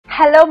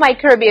Hello my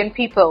Caribbean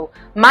people,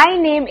 my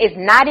name is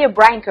Nadia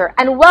Brancker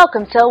and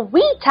welcome to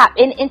We Tap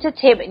In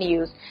Entertainment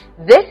News.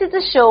 This is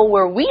the show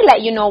where we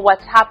let you know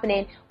what's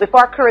happening with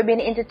our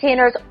Caribbean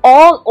entertainers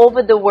all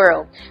over the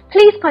world.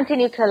 Please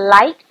continue to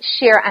like,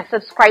 share and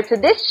subscribe to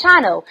this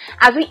channel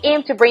as we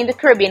aim to bring the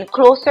Caribbean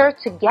closer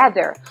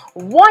together,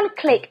 one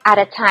click at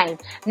a time.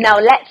 Now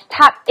let's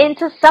tap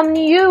into some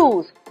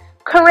news.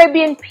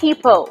 Caribbean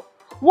people,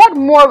 what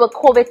more will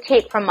COVID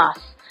take from us?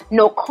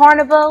 No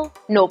carnival,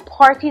 no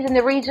parties in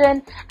the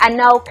region, and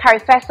now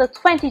Carifesta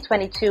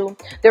 2022,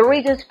 the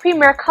region's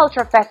premier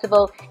cultural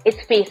festival, is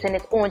facing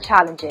its own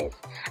challenges.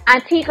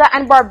 Antigua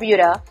and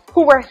Barbuda,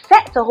 who were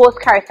set to host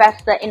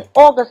Carifesta in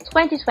August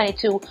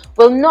 2022,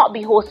 will not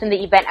be hosting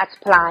the event as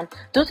planned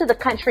due to the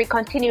country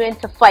continuing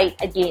to fight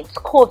against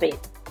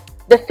COVID.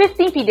 The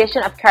 15th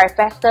edition of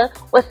Carifesta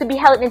was to be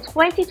held in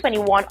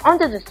 2021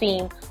 under the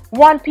theme,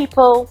 One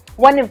People,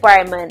 One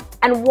Environment,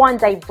 and One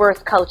Diverse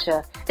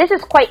Culture. This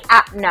is quite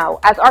apt now,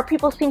 as our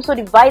people seem so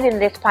divided in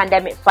this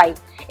pandemic fight.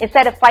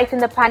 Instead of fighting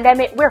the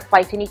pandemic, we're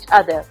fighting each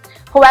other.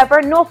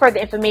 However, no further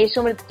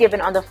information was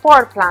given on the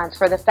forward plans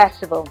for the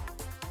festival.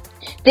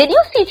 Did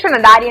you see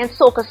Trinidadian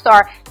soca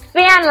star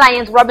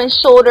Fay-Ann rubbing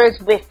shoulders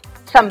with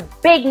some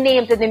big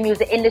names in the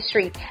music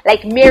industry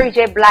like Mary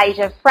J. Blige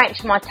and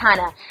French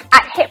Montana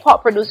at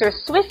hip-hop producer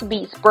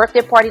SwizzBeats'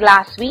 birthday party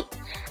last week?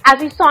 As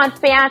we saw on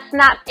Fay-Ann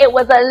Snap, it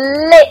was a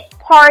lit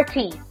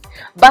party.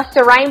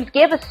 Busta Rhymes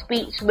gave a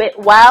speech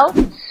while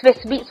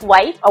SwizzBeats'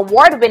 wife,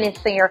 award-winning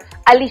singer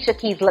Alicia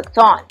Keys, looked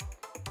on.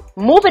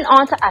 Moving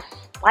on to a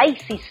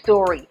spicy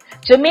story.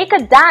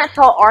 Jamaica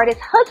dancehall artist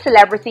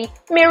HoodCelebrityy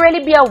may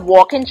really be a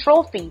walking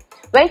trophy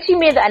when she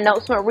made the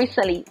announcement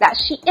recently that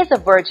she is a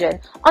virgin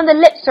on the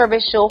lip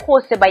service show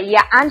hosted by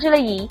Angela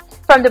Yee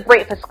from The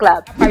Breakfast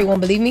Club. You probably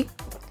won't believe me,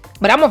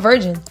 but I'm a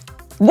virgin.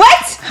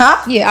 What?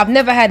 Huh? Yeah, I've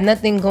never had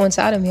nothing go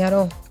inside of me at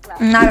all.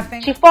 Not a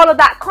fan. She followed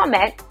that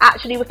comment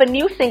actually with a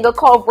new single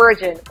called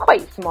Virgin.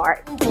 Quite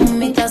smart. Still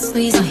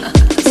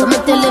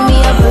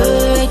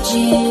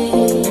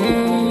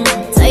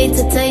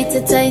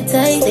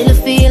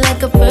feel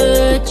like a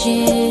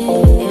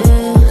virgin.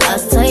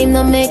 Last time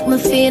don't make me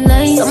feel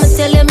nice. Someone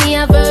telling me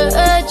a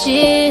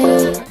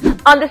virgin.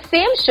 On the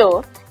same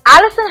show,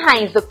 Alison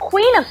Hinds, the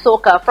queen of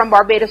soca from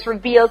Barbados,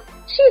 revealed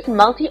she's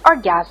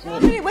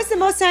multi-orgasmic. What's the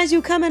most times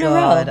you come in a row?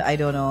 God, I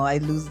don't know. I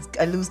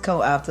lose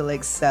count after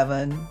like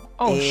 7.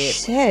 Oh 8.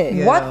 shit!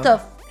 Yeah. What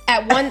the?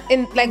 At one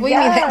in like what do you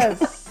mean?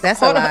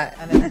 That's a lot.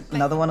 And then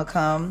another one will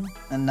come.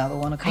 Another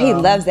one will come. He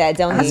loves that,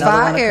 don't he? Another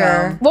one will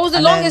Fire. come. What was the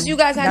And longest then- you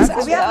guys had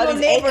sex? We have no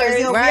neighbors,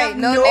 you know, Right, we have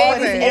no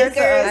nobody neighbors. near to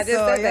us, I just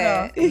so, said you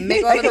that. know,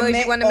 Make all I the can noise you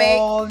make want to make.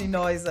 all the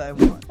noise I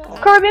want.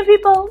 Caribbean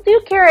people, do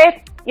you care if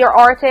your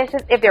artists,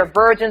 if they're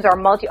virgins or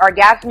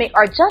multi-orgasmic,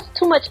 or just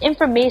too much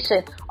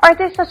information? Or is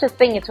there such a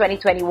thing in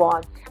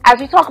 2021? As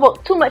we talk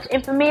about too much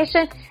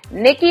information,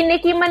 Nicki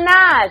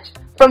Minaj.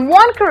 From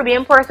one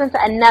Caribbean person to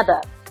another,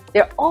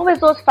 there are always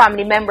those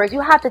family members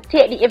you have to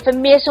take the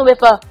information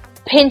with a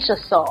pinch of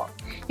salt.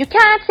 You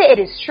can't say it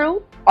is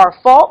true or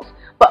false,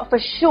 but for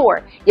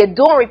sure, you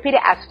don't repeat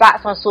it as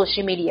facts on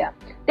social media.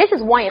 This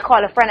is one you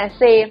call a friend and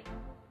say,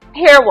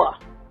 here what?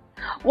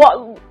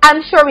 Well,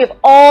 I'm sure we've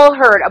all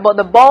heard about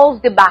the balls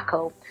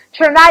debacle.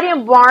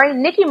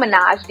 Trinidadian-born Nicki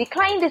Minaj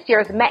declined this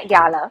year's Met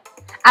Gala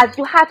as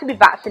you had to be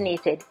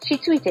vaccinated. She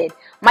tweeted,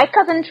 "My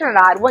cousin in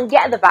Trinidad won't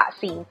get the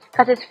vaccine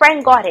because his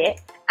friend got it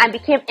and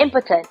became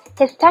impotent.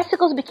 His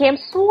testicles became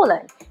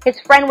swollen. His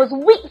friend was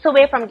weeks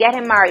away from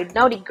getting married.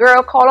 Now the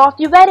girl called off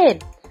the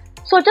wedding."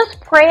 So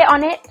just pray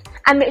on it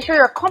and make sure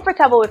you're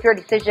comfortable with your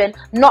decision,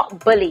 not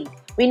bullied.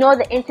 We know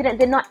the incident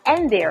did not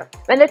end there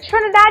when the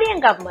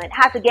Trinidadian government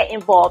had to get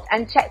involved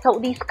and checked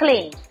out these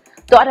claims.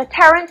 Dr.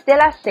 Terence De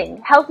La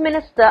Singh, Health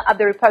Minister of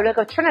the Republic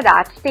of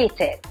Trinidad,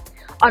 stated,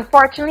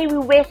 "Unfortunately, we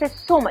wasted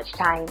so much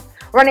time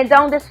running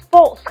down this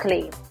false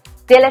claim."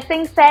 De La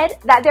Singh said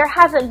that there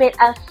hasn't been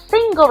a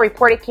single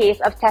reported case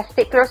of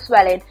testicular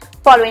swelling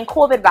following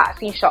COVID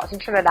vaccine shots in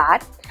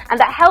Trinidad, and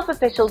that health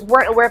officials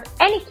weren't aware of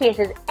any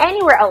cases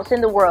anywhere else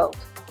in the world.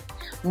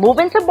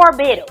 Moving to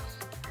Barbados,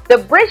 the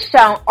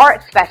Bridgetown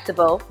Arts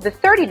Festival, the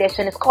 3rd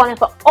edition, is calling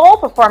for all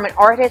performing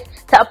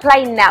artists to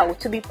apply now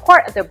to be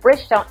part of the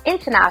Bridgetown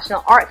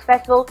International Arts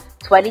Festival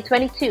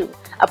 2022,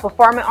 a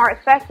performing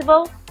arts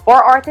festival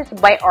for artists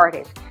by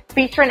artists,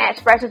 featuring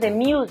expressions in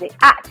music,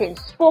 acting,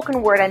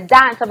 spoken word, and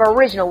dance of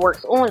original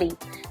works only.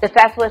 The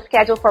festival is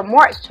scheduled for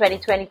March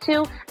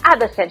 2022 at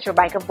the Central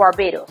Bank of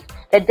Barbados.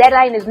 The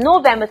deadline is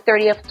November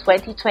 30th,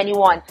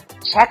 2021.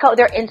 Check out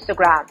their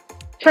Instagram.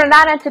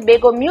 Trinidad and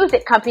Tobago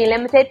Music Company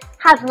Limited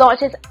has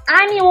launched its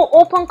annual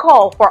open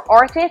call for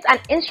artists and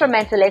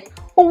instrumentalists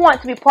who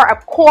want to be part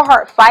of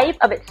Cohort 5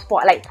 of its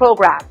Spotlight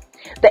program.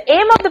 The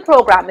aim of the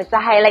program is to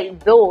highlight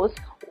those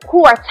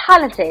who are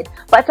talented,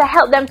 but to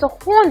help them to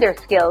hone their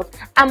skills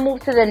and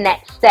move to the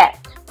next step.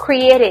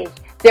 Creatives,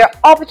 there are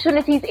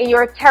opportunities in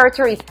your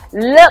territories.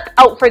 Look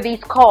out for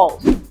these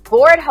calls.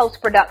 Boardhouse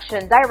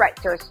production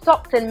directors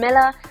Stockton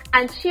Miller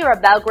and Shira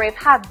Belgrave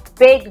have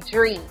big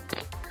dreams.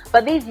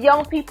 But these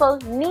young people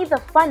need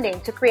the funding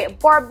to create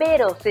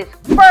Barbados'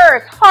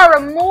 first horror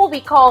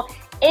movie called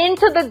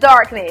Into the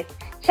Darkness.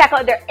 Check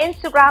out their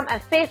Instagram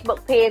and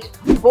Facebook page,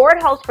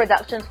 Boardhouse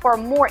Productions, for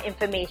more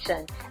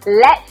information.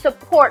 Let's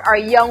support our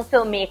young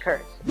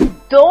filmmakers.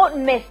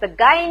 Don't miss the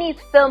Guyanese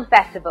Film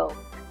Festival.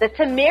 The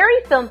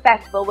Tamari Film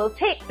Festival will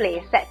take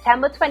place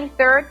September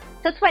 23rd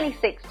to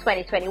 26th,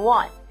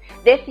 2021.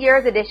 This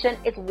year's edition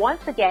is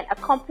once again a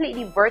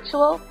completely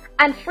virtual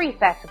and free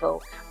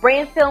festival,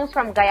 bringing films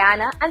from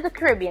Guyana and the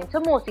Caribbean to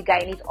mostly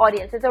Guyanese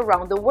audiences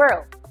around the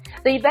world.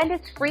 The event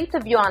is free to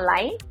view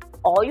online.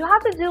 All you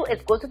have to do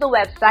is go to the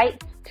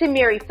website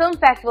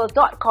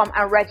tamarifilmfestival.com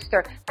and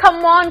register.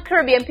 Come on,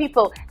 Caribbean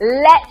people,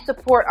 let's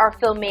support our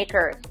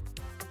filmmakers.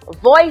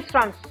 Voice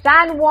from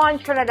San Juan,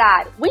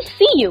 Trinidad, we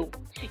see you.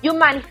 You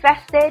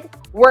manifested,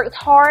 worked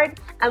hard,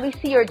 and we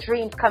see your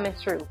dreams coming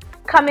true.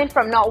 Coming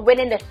from not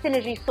winning the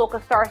Synergy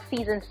Soca Star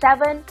Season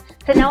 7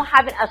 to now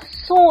having a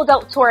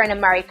sold-out tour in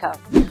America.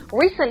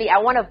 Recently,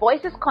 at one of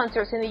Voice's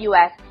concerts in the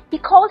US, he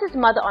called his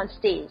mother on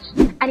stage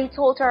and he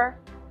told her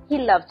he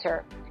loved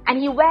her. And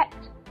he wept,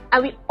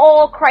 and we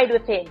all cried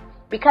with him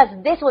because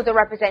this was a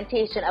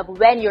representation of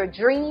when your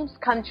dreams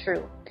come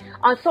true.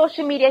 On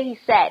social media, he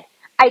said,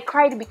 "I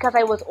cried because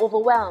I was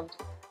overwhelmed.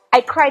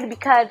 I cried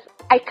because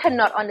I could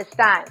not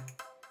understand."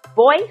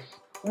 Voice,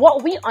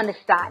 what we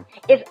understand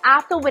is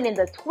after winning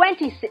the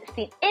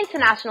 2016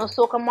 International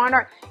Soca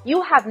Monarch,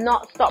 you have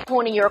not stopped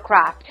honing your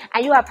craft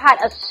and you have had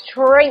a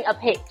string of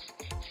hits,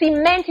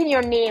 cementing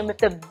your name with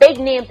the big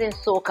names in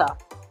soca.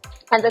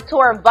 And the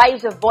tour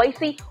Vibes of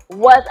Voicey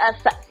was a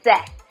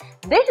success.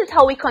 This is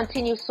how we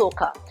continue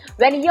soca.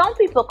 When young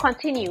people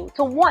continue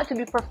to want to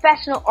be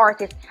professional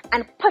artists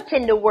and put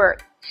in the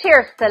work.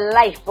 Cheers to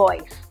life,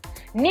 Voice.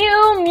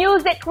 New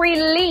music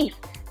release.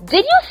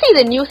 Did you see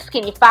the new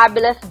Skinny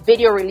Fabulous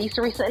video released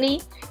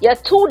recently? You're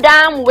too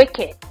damn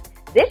wicked.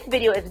 This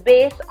video is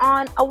based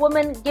on a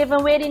woman giving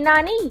away the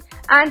nanny,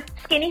 and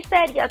Skinny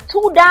said, "You're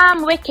too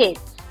damn wicked."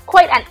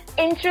 Quite an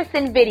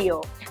interesting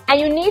video, and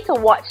you need to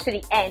watch to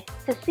the end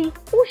to see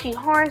who she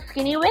horns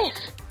Skinny with.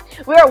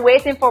 We are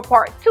waiting for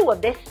part 2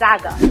 of this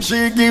saga.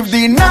 She give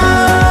the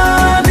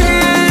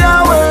nanny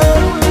away.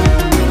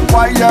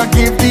 Why you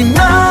give the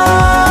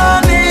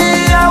nanny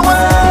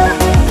away?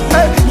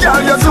 Hey,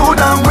 girl, you're too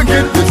damn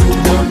wicked.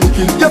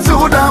 You're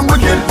too damn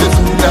wicked.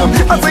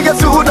 I say you're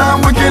too damn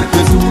wicked.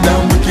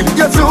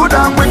 You're too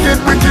damn wicked,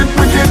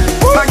 wicked.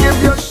 I give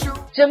you a shoe.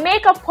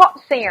 Jamaica pop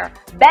singer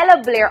Bella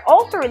Blair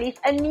also released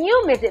a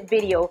new music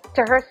video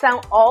to her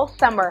song All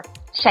Summer.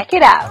 Check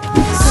it out.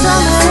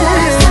 Summer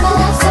love you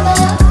all summer.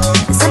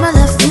 Summer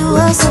love you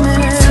all summer.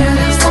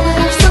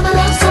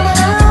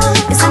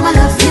 Summer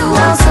love you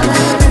all summer.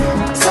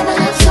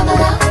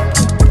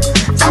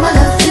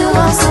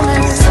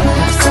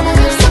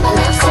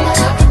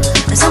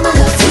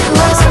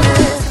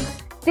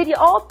 Did you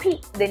all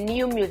peep the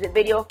new music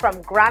video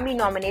from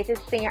Grammy-nominated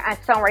singer and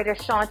songwriter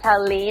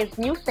Chantal Lane's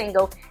new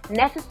single,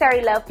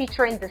 Necessary Love,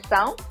 featuring the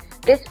song?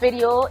 This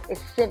video is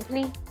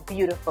simply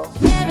beautiful.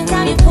 Every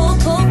time you pull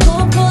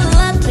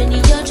up and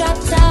you drop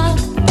top.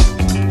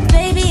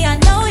 Baby, I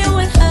know you're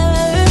with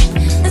her.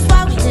 That's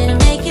why we didn't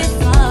make it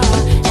far.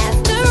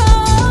 After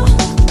all,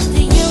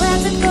 do you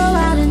have to go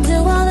out and do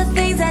all the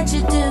things that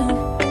you do?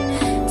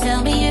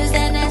 Tell me, is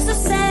that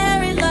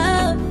necessary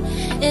love?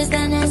 Is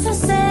that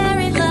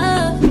necessary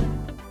love?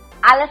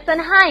 Alison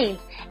Hinds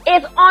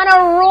is on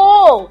a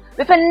roll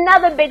with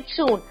another big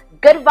tune,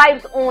 Good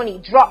Vibes Only,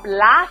 dropped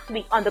last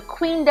week on the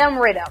Queendom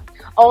rhythm.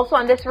 Also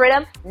on this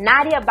rhythm,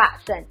 Nadia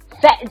Brancker,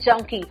 Fat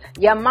Junkie,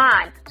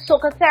 Yaman,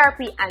 Soca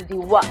Therapy, and the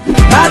What.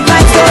 Bad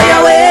vibes go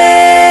your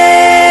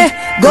way,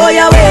 go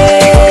your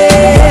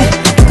way,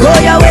 go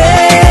your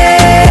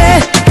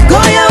way, go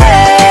your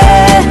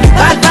way.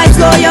 Bad vibes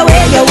go your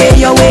way, your way,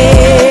 your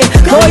way,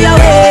 go your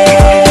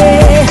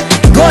way,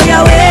 go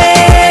your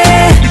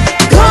way,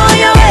 go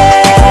your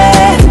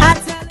way.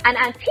 An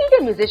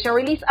Antigua musician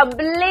released a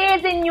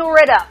blazing new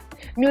rhythm.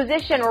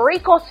 Musician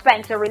Rico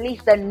Spencer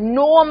released the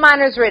No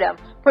Manners rhythm,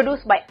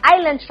 produced by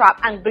Island Trap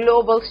and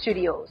Global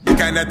Studios. The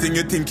kind of thing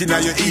you think in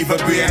your evil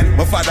brain.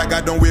 My father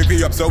God don't wake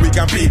me up so we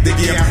can beat the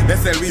game. They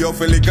sell we off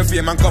for little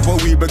fame and cover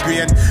weeble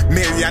grain.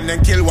 Million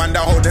then kill, wonder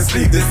how they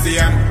sleep the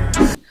same.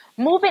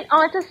 Moving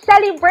on to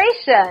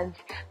celebrations.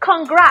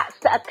 Congrats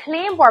to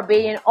acclaimed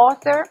Barbadian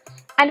author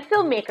and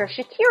filmmaker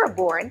Shakira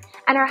Bourne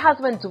and her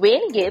husband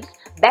Dwayne Gibbs,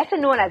 better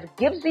known as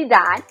Gibbs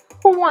Dan,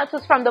 who once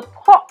was from the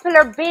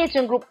popular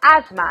Bajan group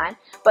Asman,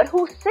 but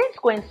who since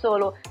going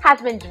solo has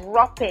been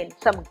dropping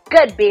some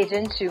good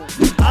Bajan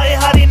tunes. I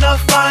had enough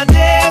fun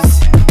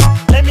this.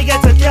 Let me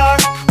get a car,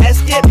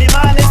 escape me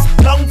madness.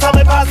 Long time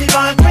I pass the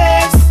van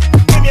grace.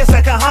 Give me a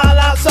second hand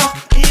out so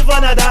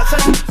even a dancer.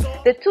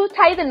 The two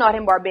tied the knot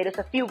in Barbados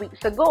a few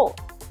weeks ago.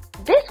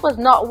 This was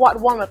not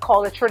what one would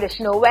call a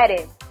traditional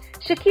wedding.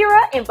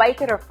 Shakira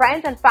invited her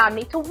friends and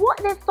family to what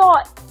they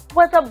thought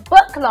was a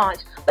book launch,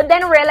 but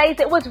then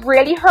realized it was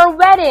really her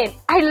wedding.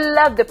 I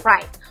love the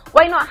prank.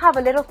 Why not have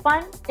a little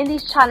fun in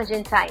these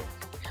challenging times?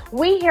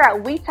 We here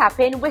at We Tap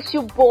In wish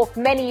you both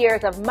many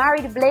years of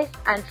married bliss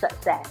and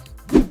success.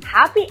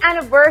 Happy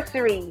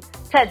anniversary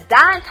to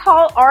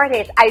dancehall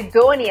artist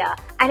Idonia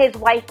and his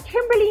wife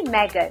Kimberly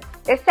Megan.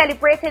 They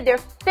celebrated their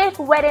 5th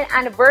wedding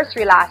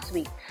anniversary last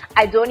week.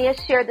 Idonia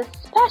shared a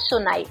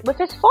special night with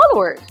his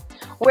followers,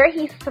 where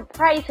he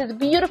surprised his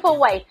beautiful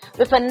wife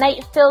with a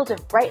night filled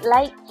with bright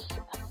lights,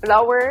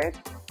 flowers,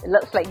 it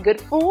looks like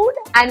good food,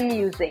 and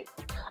music.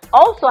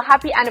 Also,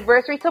 happy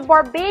anniversary to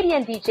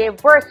Barbadian DJ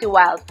Versi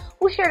Wild,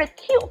 who shared a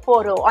cute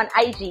photo on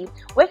IG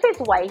with his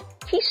wife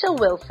Keisha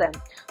Wilson.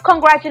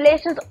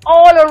 Congratulations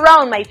all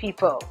around, my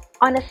people.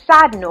 On a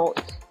sad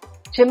note,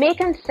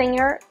 Jamaican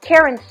singer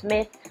Karen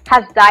Smith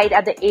has died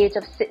at the age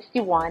of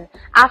 61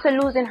 after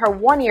losing her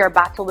 1-year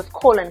battle with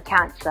colon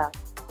cancer.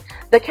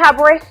 The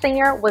cabaret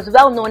singer was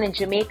well known in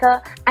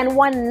Jamaica and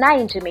won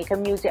 9 Jamaica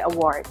Music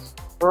Awards.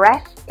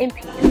 Rest in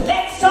peace.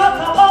 Let's talk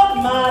about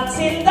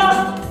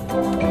Matilda.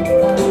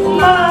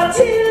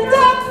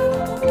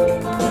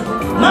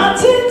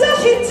 Matilda,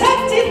 she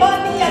take the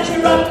money and she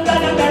run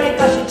down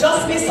America. She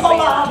just miss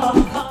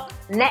Obama.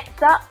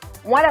 Next up,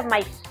 one of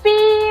my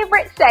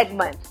favorite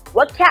segments,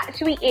 Wha Catch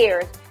Wi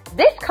Ears.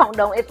 This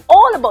countdown is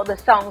all about the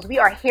songs we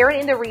are hearing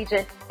in the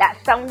region that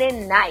sounded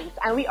nice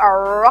and we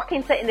are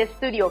rocking to in the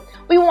studio.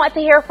 We want to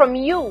hear from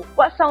you.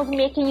 What song's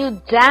making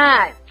you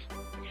dance?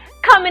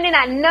 Coming in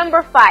at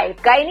number 5,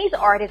 Guyanese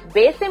artist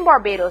based in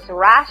Barbados,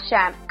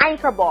 Rasham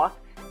Anchor Boss,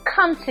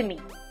 Come To Me.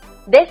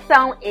 This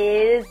song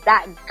is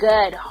that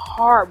good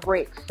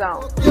heartbreak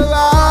song. Your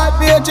heart,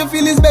 me hurt your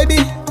feelings,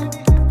 baby.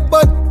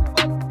 But,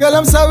 girl,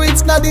 I'm sorry,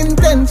 it's not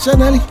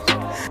intentionally.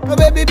 Oh,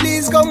 baby,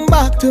 please come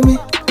back to me.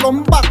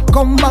 Come back,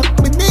 come back.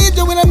 Me need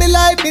you in my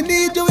life, me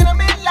need you in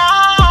my life.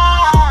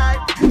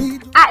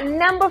 At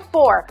number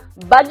 4,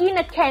 Buggy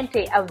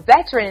Nakente, a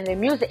veteran in the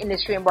music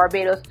industry in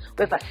Barbados,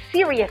 with a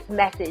serious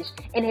message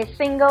in his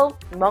single,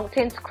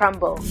 Mountains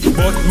Crumble.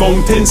 But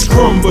mountains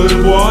crumble,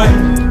 boy.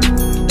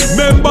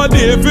 Remember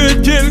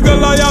David kill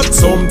Goliath,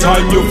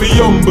 sometime you be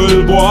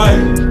humble, boy.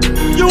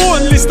 You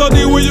only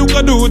study what you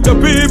can do to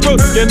people,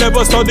 you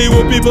never study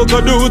what people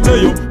can do to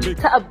you.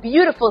 To a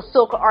beautiful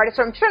soca artist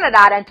from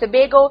Trinidad and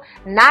Tobago,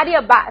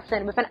 Nadia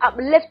Brancker with an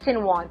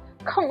uplifting one,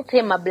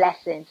 Counting My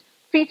Blessings,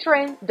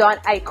 featuring Don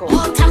Aiko.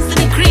 All thanks to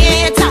the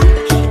creator.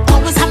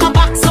 Always have my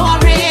back, so I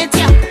rate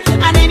ya.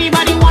 And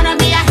anybody wanna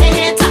be a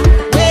hater.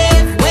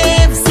 Wave,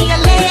 wave, see you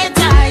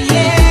later,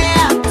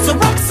 yeah. So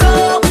rock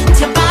so,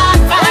 your bad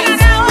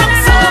vibes. Rock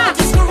so,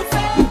 just screw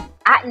face.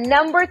 At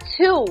number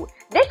 2,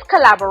 this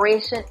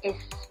collaboration is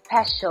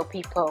special,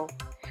 people.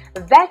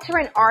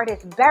 Veteran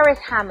artists Barris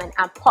Hammond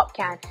and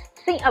Popcan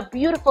sing a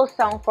beautiful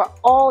song for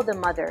all the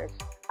mothers,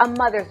 a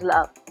mother's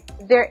love.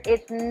 There is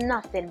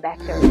nothing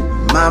better.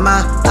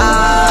 Mama,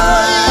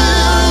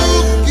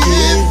 I'll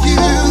give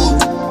you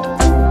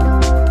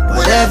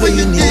whatever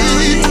you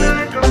need.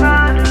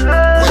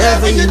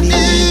 Whatever you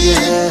need,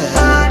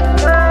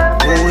 yeah.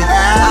 Oh,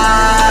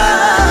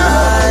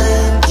 I'll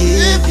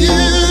give you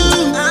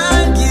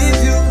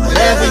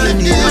whatever you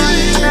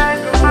need.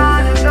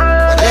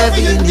 Whatever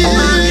you need,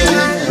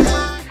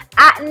 yeah.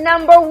 At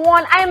number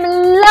 1, I'm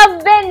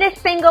loving this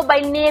single by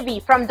Navy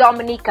from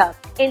Dominica,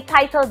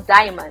 entitled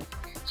Diamonds.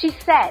 She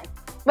said,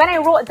 when I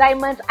wrote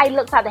Diamonds, I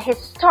looked at the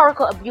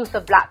historical abuse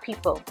of black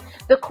people.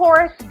 The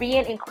chorus,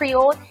 being in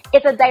Creole,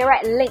 is a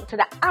direct link to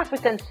the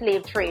African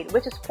slave trade,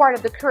 which is part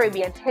of the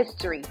Caribbean's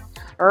history.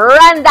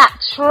 Run that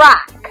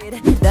track!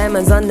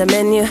 Diamonds on the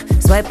menu,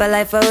 swipe a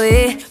life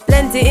away.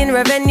 Plenty in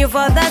revenue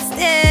for that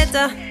state.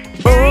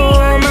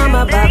 Oh,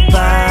 mama,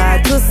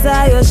 papa, tout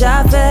ça yo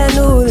j'avais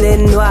nous les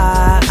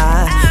noirs.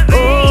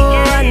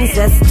 Oh,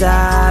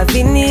 ancestor,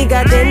 vini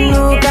garder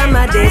nous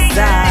comme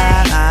dessa.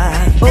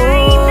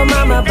 Oh,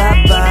 mama,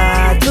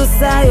 papa, tout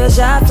ça yo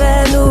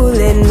j'avais nous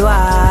les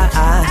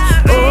noirs.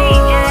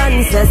 Oh,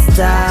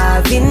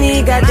 ancestor,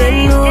 vini garder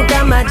nous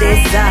comme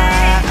dessa.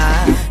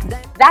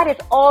 That is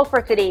all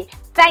for today.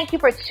 Thank you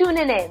for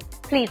tuning in.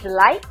 Please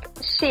like,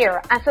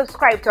 share, and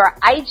subscribe to our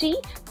IG,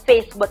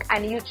 Facebook,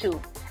 and YouTube.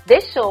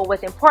 This show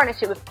was in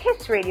partnership with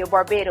Kiss Radio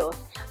Barbados.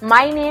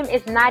 My name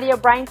is Nadia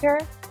Brancker.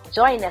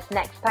 Join us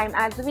next time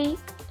as we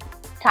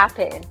tap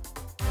in.